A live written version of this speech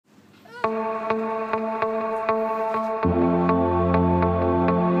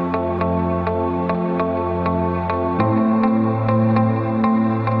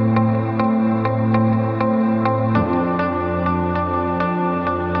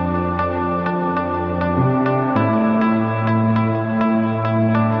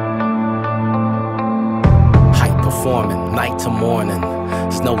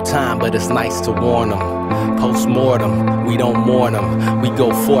time, but it's nice to warn them. Post-mortem, we don't mourn them. We go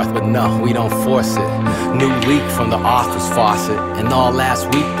forth, but no, we don't force it. New leak from the office faucet, and all last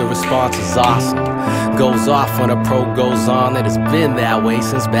week the response is awesome. Goes off when a pro goes on. It has been that way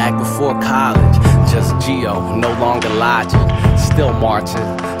since back before college. Just geo, no longer logic. Still marching,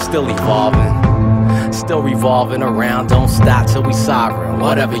 still evolving, still revolving around. Don't stop till we sovereign,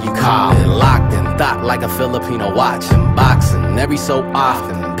 whatever you call it. Locked in thought like a Filipino watching boxing every so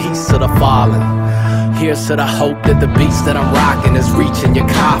often. Peace to the fallen. Here's to the hope that the beats that I'm rocking is reaching your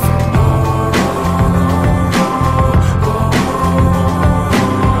coffin.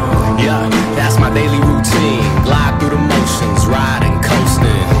 Yeah, that's my daily routine. Glide through the motions, riding,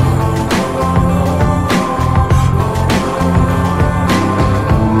 coasting.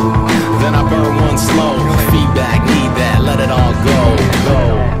 Then I burn one slow. Feedback, need that, let it all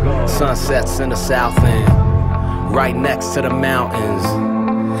go. Sunsets in the south end, right next to the mountains.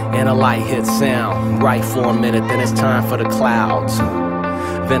 And a light hits sound, right for a minute, then it's time for the clouds.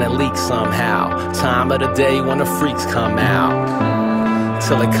 Then it leaks somehow, time of the day when the freaks come out.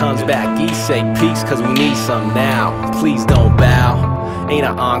 Till it comes back east, say peace, cause we need some now. Please don't bow, ain't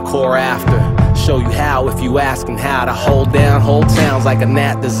an encore after. Show you how if you asking how to hold down whole towns like a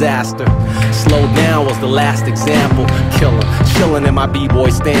nat disaster. Slow down was the last example. Killer, chillin' in my b-boy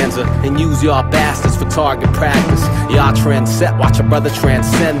stanza. And use y'all bastards for target practice. Y'all trend set, watch a brother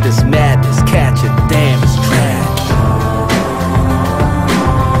transcend this madness. Catch it, damn, it's trash.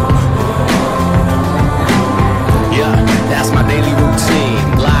 Yeah, that's my daily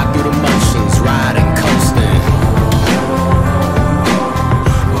routine. Glide through the motions, riding, coasting.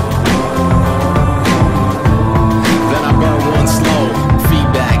 Then I burn one slow.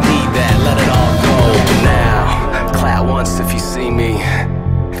 Feedback, need that, let it all go. Now, clap once if you see me.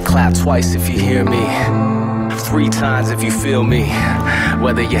 Clap twice if you hear me. 3 times if you feel me.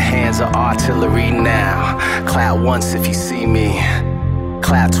 Whether your hands are artillery now. Clap once if you see me.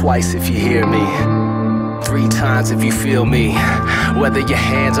 Clap twice if you hear me. 3 times if you feel me. Whether your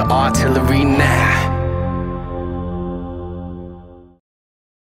hands are artillery now.